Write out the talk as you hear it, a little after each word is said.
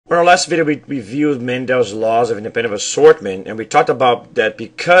In our last video, we reviewed Mendel's laws of independent assortment, and we talked about that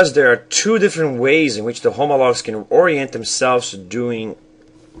because there are two different ways in which the homologs can orient themselves during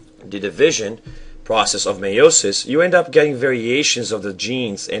the division process of meiosis, you end up getting variations of the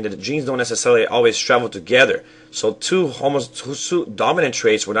genes, and the genes don't necessarily always travel together. So two dominant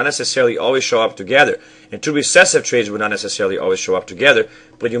traits would not necessarily always show up together, and two recessive traits would not necessarily always show up together,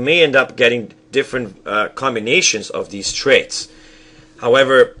 but you may end up getting different combinations of these traits.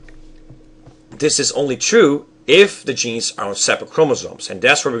 However, this is only true if the genes are on separate chromosomes, and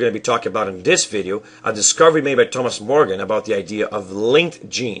that's what we're going to be talking about in this video, a discovery made by Thomas Morgan about the idea of linked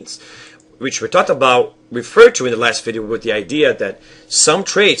genes, which we referred to in the last video with the idea that some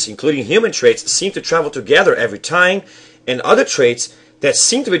traits, including human traits, seem to travel together every time, and other traits that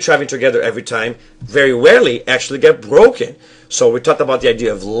seem to be traveling together every time very rarely actually get broken. So we talked about the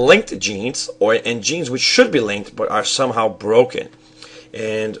idea of linked genes, and genes which should be linked but are somehow broken.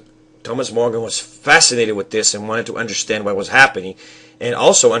 And Thomas Morgan was fascinated with this and wanted to understand what was happening, and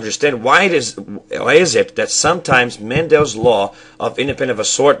also understand why is it that sometimes Mendel's law of independent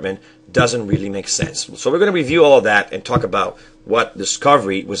assortment doesn't really make sense. So we're going to review all of that and talk about what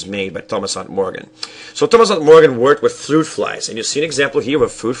discovery was made by Thomas Morgan. So Thomas Morgan worked with fruit flies, and you see an example here of a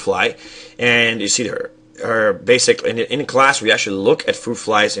fruit fly, and you see her basic, in class we actually look at fruit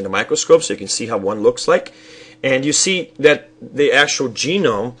flies in the microscope so you can see how one looks like. And you see that the actual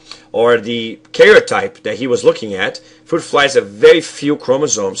genome, or the karyotype that he was looking at, fruit flies have very few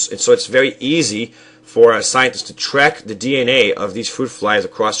chromosomes, and so it's very easy for a scientist to track the DNA of these fruit flies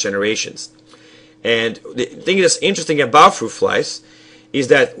across generations. And the thing that's interesting about fruit flies is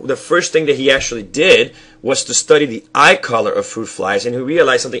that the first thing that he actually did was to study the eye color of fruit flies, and he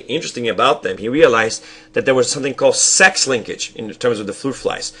realized something interesting about them. He realized that there was something called sex linkage in terms of the fruit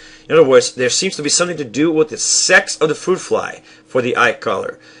flies. In other words, there seems to be something to do with the sex of the fruit fly for the eye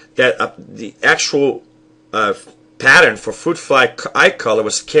color. That the actual pattern for fruit fly eye color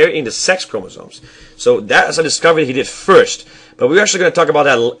was carried in the sex chromosomes. So that's a discovery he did first. But we're actually going to talk about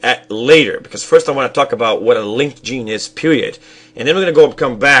that later, because first I want to talk about what a linked gene is, period. And then we're going to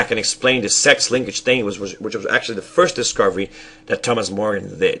come back and explain the sex linkage thing, which was actually the first discovery that Thomas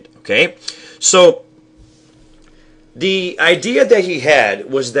Morgan did. Okay? So the idea that he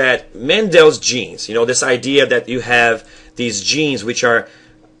had was that Mendel's genes, this idea that you have these genes which are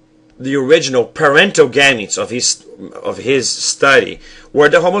the original parental gametes of his study, were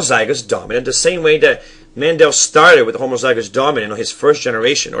the homozygous dominant, the same way that Mendel started with the homozygous dominant on his first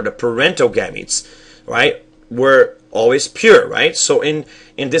generation, or the parental gametes, right, were always pure, right? So in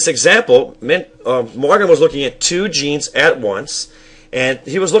this example, Morgan was looking at two genes at once, and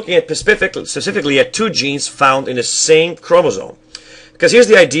he was looking at specifically at two genes found in the same chromosome. Because here's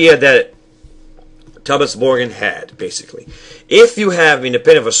the idea that Thomas Morgan had, basically. If you have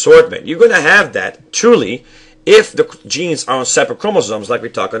independent assortment, you're going to have that, truly, if the genes are on separate chromosomes, like we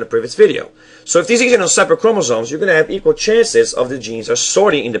talked on the previous video. So if these genes are on separate chromosomes, you're going to have equal chances of the genes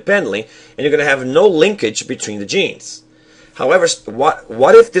assorting independently, and you're going to have no linkage between the genes. However,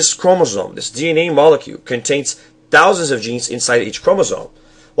 what if this chromosome, this DNA molecule, contains thousands of genes inside each chromosome?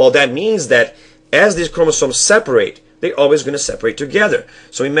 Well, that means that as these chromosomes separate, they're always going to separate together.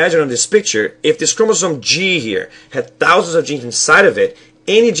 So imagine on this picture, if this chromosome G here had thousands of genes inside of it,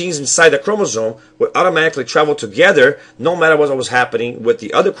 any genes inside the chromosome would automatically travel together no matter what was happening with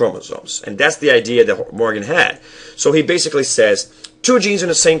the other chromosomes. And that's the idea that Morgan had. So he basically says, two genes in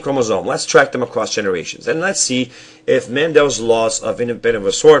the same chromosome, let's track them across generations. And let's see if Mendel's laws of independent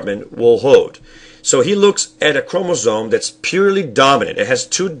assortment will hold. So he looks at a chromosome that's purely dominant. It has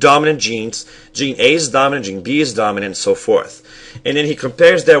two dominant genes. Gene A is dominant, gene B is dominant, and so forth. And then he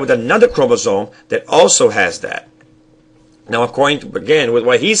compares that with another chromosome that also has that. Now, according to, again, with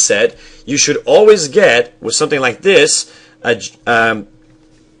what he said, you should always get, with something like this,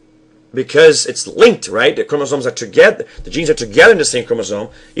 because it's linked, right? The chromosomes are together, the genes are together in the same chromosome,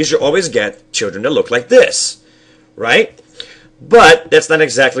 you should always get children that look like this, right? But that's not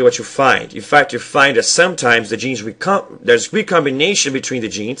exactly what you find. In fact, you find that sometimes the genes there's recombination between the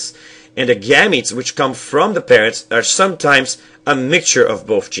genes, and the gametes which come from the parents are sometimes a mixture of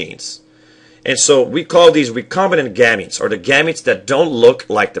both genes. And so we call these recombinant gametes, or the gametes that don't look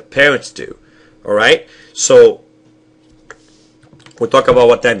like the parents do. All right? So we'll talk about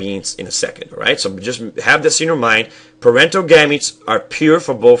what that means in a second. All right? So just have this in your mind. Parental gametes are pure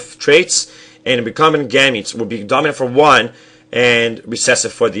for both traits, and recombinant gametes will be dominant for one and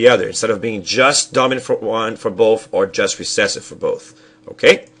recessive for the other, instead of being just dominant for one for both, or just recessive for both.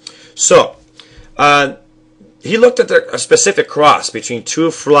 Okay? So he looked at a specific cross between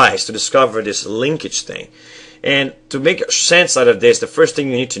two flies to discover this linkage thing. And to make sense out of this, the first thing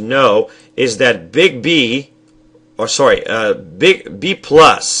you need to know is that big B plus,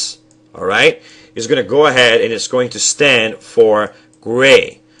 all right, is going to go ahead and it's going to stand for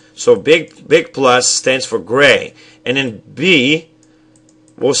gray. So big plus stands for gray, and then B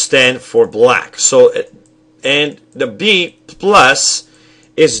will stand for black. So, and the B plus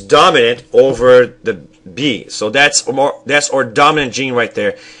is dominant over the B. So that's our dominant gene right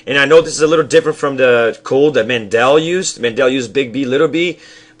there. And I know this is a little different from the code that Mendel used. Mendel used big B, little b,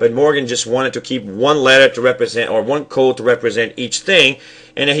 but Morgan just wanted to keep one letter to represent, or one code to represent each thing,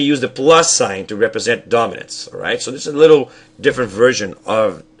 and then he used the plus sign to represent dominance. All right, so this is a little different version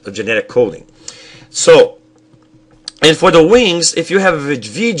of genetic coding. So, and for the wings, if you have a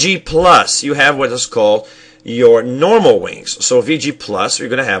VG plus, you have what is called your normal wings. So VG plus, you're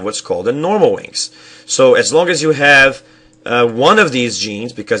going to have what's called the normal wings. So as long as you have one of these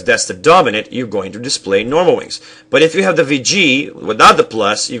genes, because that's the dominant, you're going to display normal wings. But if you have the VG without the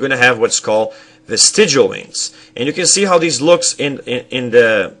plus, you're going to have what's called vestigial wings. And you can see how these looks in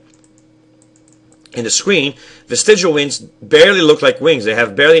the screen. Vestigial wings barely look like wings. They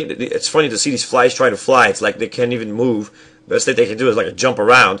have barely. It's funny to see these flies try to fly. It's like they can't even move. The best thing they can do is like a jump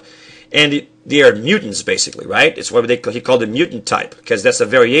around. And they are mutants, basically, right? It's what he called the mutant type, because that's a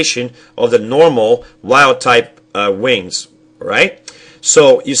variation of the normal wild type wings, right?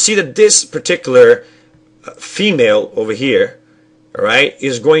 So you see that this particular female over here, all right,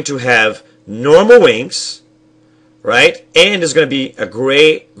 is going to have normal wings, right? And there's going to be a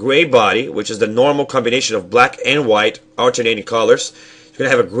gray body, which is the normal combination of black and white, alternating colors. She's going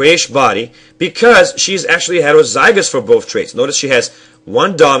to have a grayish body because she's actually heterozygous for both traits. Notice she has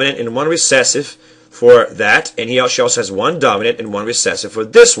one dominant and one recessive for that, and she also has one dominant and one recessive for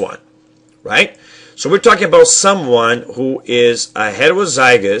this one, right? So we're talking about someone who is a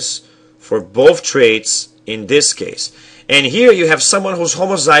heterozygous for both traits in this case. And here you have someone who's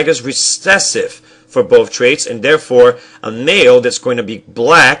homozygous recessive for both traits, and therefore a male that's going to be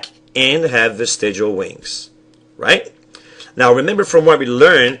black and have vestigial wings, right? Now remember from what we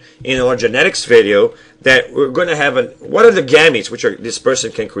learned in our genetics video that we're going to have what are the gametes which this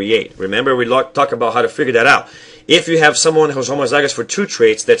person can create. Remember we talk about how to figure that out. If you have someone who's homozygous for two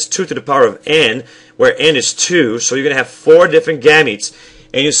traits, that's 2 to the power of n, where n is 2, so you're going to have 4 different gametes.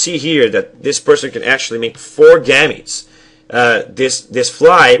 And you see here that this person can actually make 4 gametes. This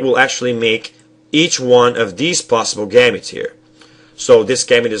fly will actually make each one of these possible gametes here. So this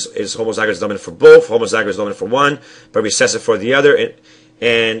gamete is homozygous dominant for both, homozygous dominant for one, but recessive for the other,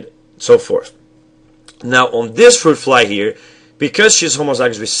 and so forth. Now on this fruit fly here, because she's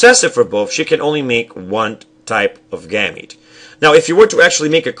homozygous recessive for both, she can only make one type of gamete. Now if you were to actually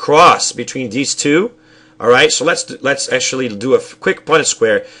make a cross between these two, alright, so let's actually do a quick Punnett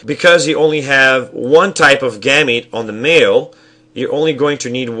square. Because you only have one type of gamete on the male, you're only going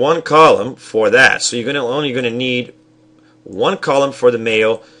to need one column for that. So you're only going to need one column for the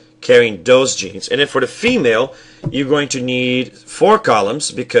male carrying those genes, and then for the female you're going to need 4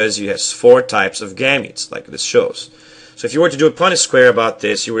 columns because you have 4 types of gametes, like this shows. So if you were to do a Punnett square about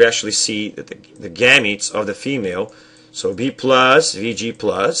this, you would actually see that the gametes of the female, so B plus, VG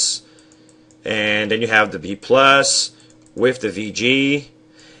plus, and then you have the B plus with the VG,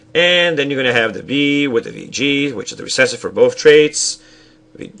 and then you're going to have the B with the VG, which is the recessive for both traits,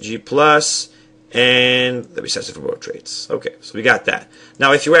 VG plus, and the recessive for both traits. Okay, so we got that.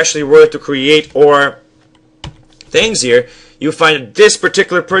 Now if you actually were to create our things here, you find that this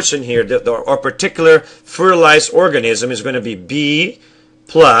particular person here, or particular fertilized organism, is going to be B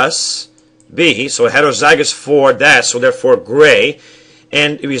plus B, so heterozygous for that, so therefore gray.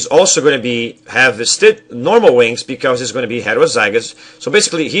 And it is also going to have normal wings because it's going to be heterozygous. So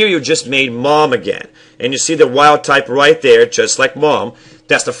basically here you just made mom again. And you see the wild type right there, just like mom.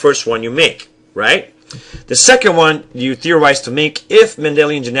 That's the first one you make, right? The second one you theorize to make, if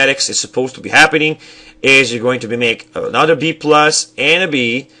Mendelian genetics is supposed to be happening, is you're going to make another B plus and a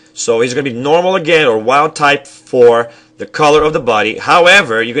B. So he's going to be normal again, or wild type for the color of the body.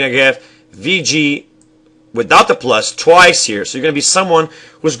 However, you're going to get VG without the plus twice here. So you're going to be someone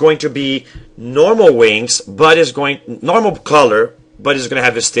who's going to be normal wings, but normal color, but is going to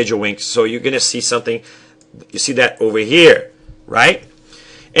have vestigial wings. So you're going to see something, you see that over here, right?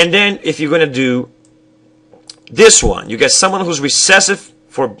 And then if you're going to do this one, you get someone who's recessive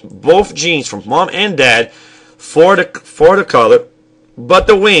for both genes, from mom and dad, for the color, but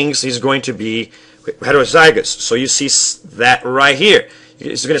the wings is going to be heterozygous. So you see that right here.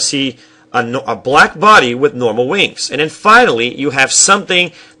 You're going to see a black body with normal wings. And then finally, you have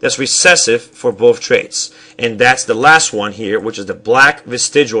something that's recessive for both traits. And that's the last one here, which is the black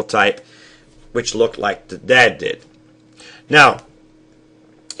vestigial type which looked like the dad did. Now,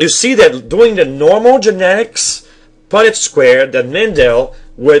 you see that doing the normal genetics Punnett Square that Mendel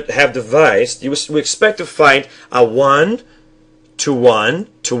would have devised, you would expect to find a 1 to 1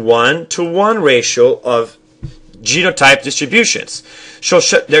 to 1 to 1 ratio of genotype distributions. So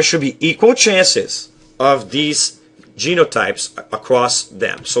there should be equal chances of these genotypes across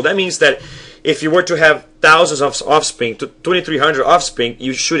them. So that means that if you were to have thousands of offspring, 2,300 offspring,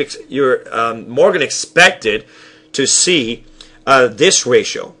 you're more than expected to see this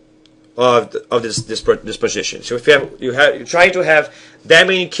ratio of this position. So if you're trying to have that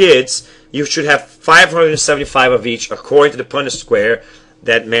many kids, you should have 575 of each, according to the Punnett Square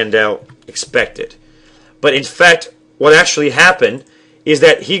that Mendel expected. But in fact, what actually happened is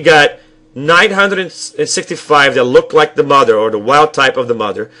that he got 965 that looked like the mother, or the wild type of the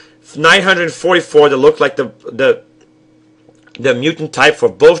mother, 944 that looked like the mutant type for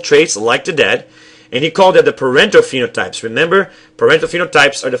both traits, like the dad, and he called it the parental phenotypes. Remember, parental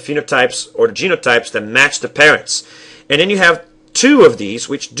phenotypes are the phenotypes or the genotypes that match the parents. And then you have 2 of these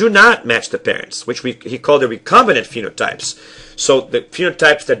which do not match the parents, which he called the recombinant phenotypes. So the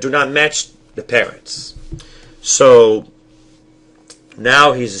phenotypes that do not match the parents. So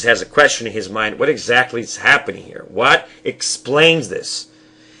now he has a question in his mind: what exactly is happening here? What explains this?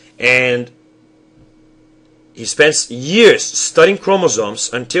 And he spends years studying chromosomes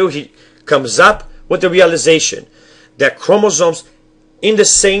until he comes up with the realization that chromosomes in the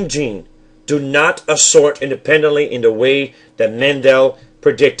same gene do not assort independently in the way that Mendel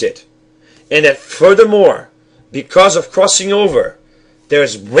predicted. And that furthermore, because of crossing over, there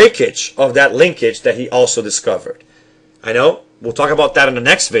is breakage of that linkage that he also discovered. I know, we'll talk about that in the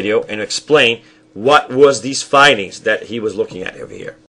next video and explain what was these findings that he was looking at over here.